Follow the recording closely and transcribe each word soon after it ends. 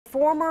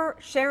Former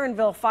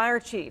Sharonville fire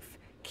chief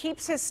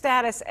keeps his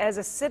status as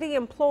a city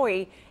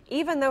employee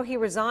even though he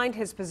resigned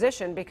his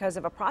position because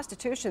of a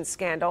prostitution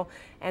scandal,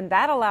 and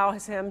that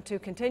allows him to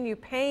continue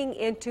paying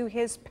into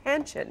his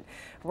pension.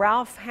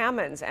 Ralph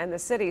Hammonds and the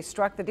city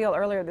struck the deal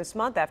earlier this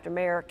month after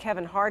Mayor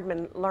Kevin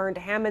Hardman learned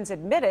Hammonds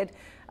admitted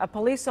a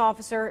police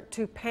officer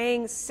to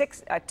paying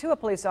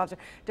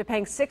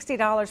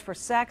 $60 for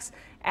sex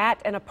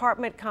at an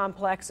apartment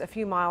complex a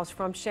few miles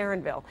from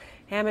Sharonville.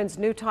 Hammonds'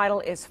 new title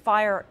is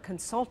fire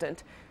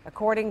consultant.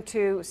 According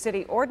to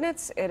city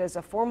ordinance, it is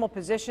a formal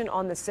position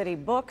on the city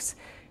books.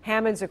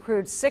 Hammonds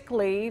accrued sick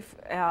leave.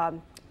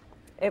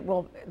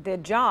 The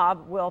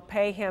job will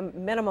pay him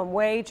minimum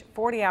wage,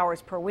 40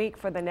 hours per week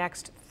for the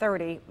next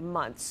 30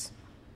 months.